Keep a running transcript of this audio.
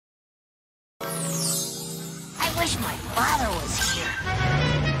wish my father was here.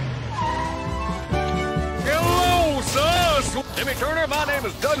 Hello, sus! Timmy Turner, my name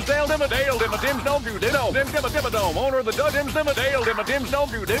is Dimmadome, Dimmadome, Dimmadome, owner of the Dimmadome,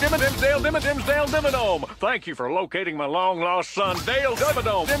 Dimmadome. Thank you for locating my long-lost son, Dale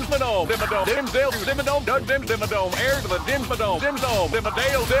Dimmadome, Dimmadome, heir to the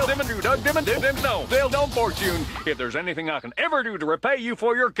Dimmadome, Dale Dome Fortune. If there's anything I can ever do to repay you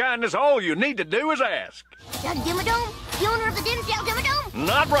for your kindness, all you need to do is ask. Doug Dimmadome? The owner of the Dimsdale Dimmadome?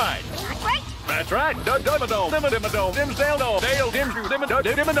 Not right. Not right? That's right, Dimmadome, Dimsdale Dome, Dale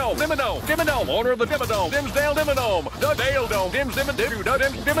Dimmadome, owner of the Dimmadome, Dimsdale Dimmadome, Dale Dome, Dimsdale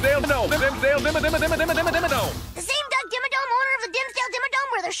Dimmadome. The same Doug Dimmadome, owner of the Dimsdale Dimmadome,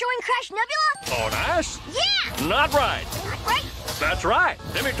 where they're showing Crash Nebula? Oh, nice? Yeah! Not right. Not right? That's right.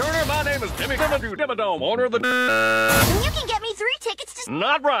 Timmy Turner, my name is Timmy Dimmadome, owner of the... And you can get me 3 tickets to...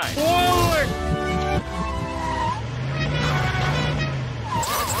 Not right. Whoa!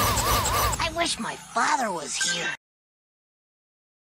 I wish my father was here.